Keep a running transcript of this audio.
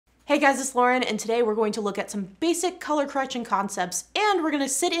Hey guys, it's Lauren, and today we're going to look at some basic color correction concepts, and we're going to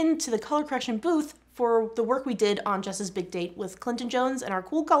sit into the color correction booth for the work we did on Jess's big date with Clinton Jones and our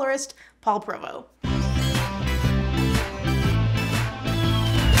cool colorist, Paul Provost.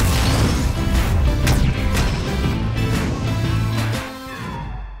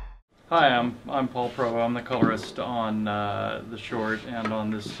 Hi, I'm Paul Provost. I'm the colorist on the short and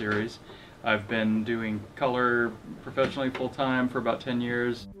on this series. I've been doing color professionally full-time for about 10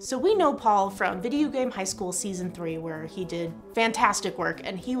 years. So we know Paul from Video Game High School Season 3, where he did fantastic work,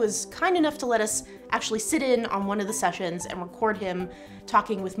 and he was kind enough to let us actually sit in on one of the sessions and record him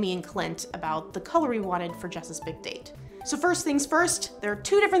talking with me and Clint about the color we wanted for Jess's big date. So first things first, there are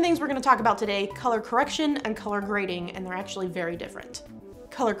two different things we're going to talk about today, color correction and color grading, and they're actually very different.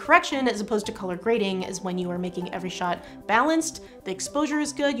 Color correction, as opposed to color grading, is when you are making every shot balanced, the exposure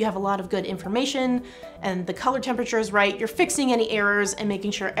is good, you have a lot of good information, and the color temperature is right, you're fixing any errors and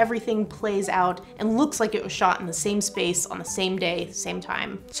making sure everything plays out and looks like it was shot in the same space on the same day, same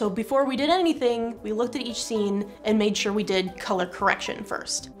time. So before we did anything, we looked at each scene and made sure we did color correction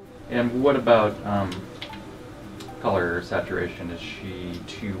first. And what about color saturation? Is she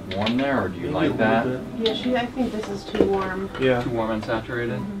too warm there, or do you like that? Yeah, I think this is too warm. Yeah. Too warm and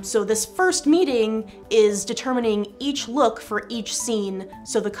saturated? So this first meeting is determining each look for each scene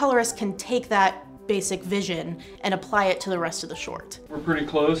so the colorist can take that basic vision and apply it to the rest of the short. We're pretty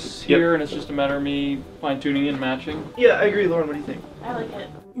close here, and it's just a matter of me fine-tuning and matching. Yeah, I agree, Lauren. What do you think? I like it.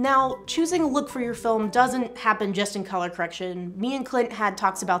 Now, choosing a look for your film doesn't happen just in color correction. Me and Clint had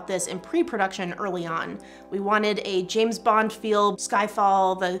talks about this in pre-production early on. We wanted a James Bond feel,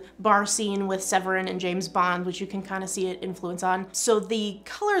 Skyfall, the bar scene with Severin and James Bond, which you can kind of see it influence on. So the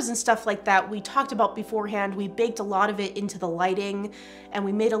colors and stuff like that we talked about beforehand. We baked a lot of it into the lighting, and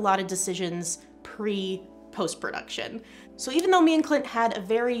we made a lot of decisions pre-post-production. So even though me and Clint had a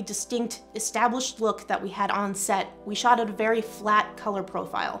very distinct, established look that we had on set, we shot at a very flat color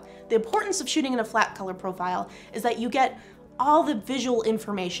profile. The importance of shooting in a flat color profile is that you get all the visual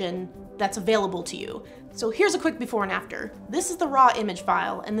information that's available to you. So here's a quick before and after. This is the raw image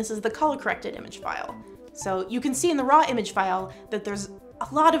file, and this is the color corrected image file. So you can see in the raw image file that there's a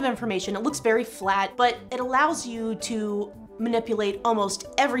lot of information. It looks very flat, but it allows you to manipulate almost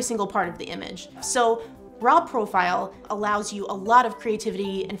every single part of the image. So raw profile allows you a lot of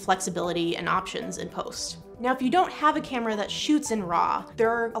creativity and flexibility and options in post. Now, if you don't have a camera that shoots in RAW, there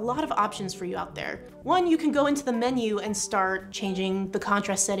are a lot of options for you out there. One, you can go into the menu and start changing the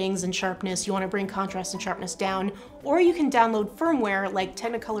contrast settings and sharpness. You want to bring contrast and sharpness down, or you can download firmware like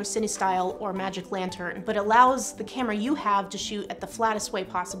Technicolor CineStyle or Magic Lantern, but it allows the camera you have to shoot at the flattest way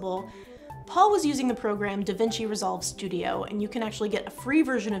possible. Paul was using the program DaVinci Resolve Studio, and you can actually get a free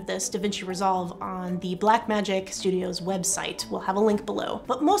version of this DaVinci Resolve on the Blackmagic Studio's website. We'll have a link below.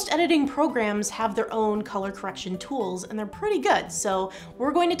 But most editing programs have their own color correction tools, and they're pretty good. So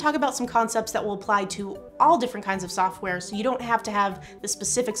we're going to talk about some concepts that will apply to all different kinds of software, so you don't have to have the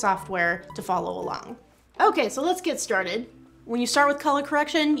specific software to follow along. Okay, so let's get started. When you start with color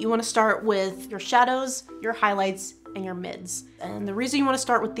correction, you want to start with your shadows, your highlights, and your mids. And the reason you want to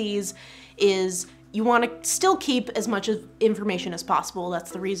start with these is you want to still keep as much of information as possible.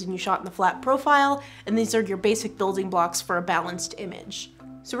 That's the reason you shot in the flat profile, and these are your basic building blocks for a balanced image.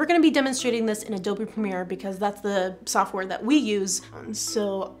 So we're going to be demonstrating this in Adobe Premiere because that's the software that we use.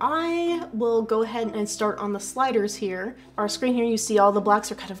 So I will go ahead and start on the sliders here. Our screen here, you see all the blocks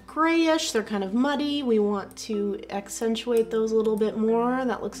are kind of grayish, they're kind of muddy. We want to accentuate those a little bit more.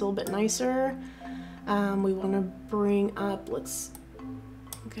 That looks a little bit nicer. We want to bring up, let's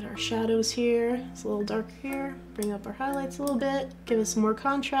look at our shadows here. It's a little darker here. Bring up our highlights a little bit. Give us some more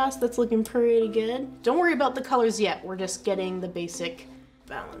contrast. That's looking pretty good. Don't worry about the colors yet. We're just getting the basic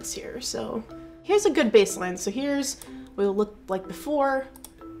balance here. So here's a good baseline. So here's what it looked like before.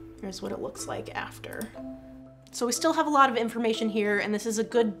 Here's what it looks like after. So we still have a lot of information here, and this is a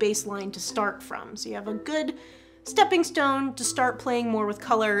good baseline to start from. So you have a good stepping stone to start playing more with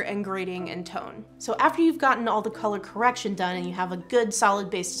color and grading and tone. So after you've gotten all the color correction done and you have a good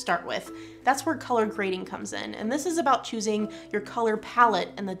solid base to start with, that's where color grading comes in. And this is about choosing your color palette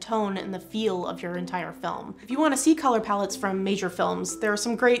and the tone and the feel of your entire film. If you want to see color palettes from major films, there are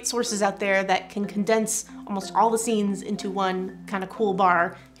some great sources out there that can condense almost all the scenes into one kind of cool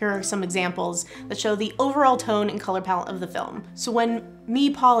bar. Here are some examples that show the overall tone and color palette of the film. So when me,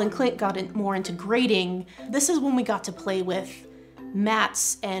 Paul, and Clint got more into grading, this is when we got to play with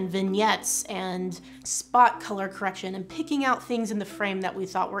mattes and vignettes and spot color correction and picking out things in the frame that we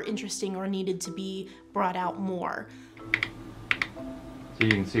thought were interesting or needed to be brought out more. So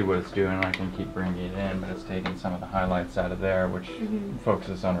you can see what it's doing. I can keep bringing it in, but it's taking some of the highlights out of there, which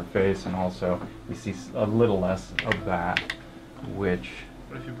focuses on her face, and also you see a little less of that, which...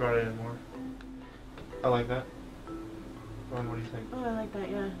 What if you brought it in more? I like that. Ron, what do you think? Oh, I like that,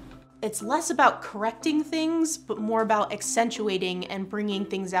 yeah. It's less about correcting things, but more about accentuating and bringing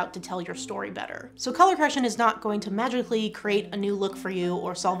things out to tell your story better. So color correction is not going to magically create a new look for you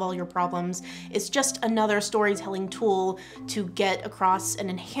or solve all your problems. It's just another storytelling tool to get across and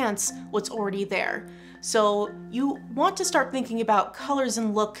enhance what's already there. So you want to start thinking about colors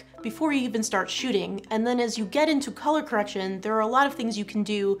and look before you even start shooting, and then as you get into color correction, there are a lot of things you can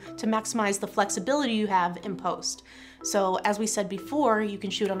do to maximize the flexibility you have in post. So as we said before, you can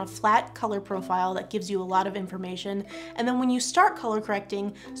shoot on a flat color profile that gives you a lot of information, and then when you start color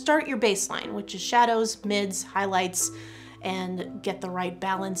correcting, start at your baseline, which is shadows, mids, highlights, and get the right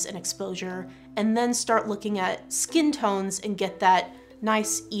balance and exposure, and then start looking at skin tones and get that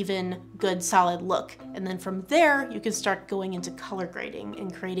nice, even, good, solid look. And then from there, you can start going into color grading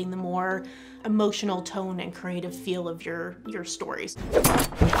and creating the more emotional tone and creative feel of your stories.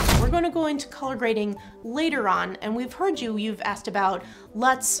 We're going to go into color grading later on, and we've heard you've asked about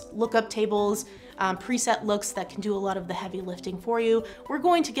LUTs, lookup tables, preset looks that can do a lot of the heavy lifting for you. We're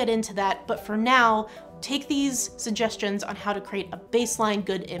going to get into that, but for now, take these suggestions on how to create a baseline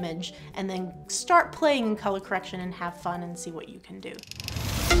good image and then start playing in color correction and have fun and see what you can do.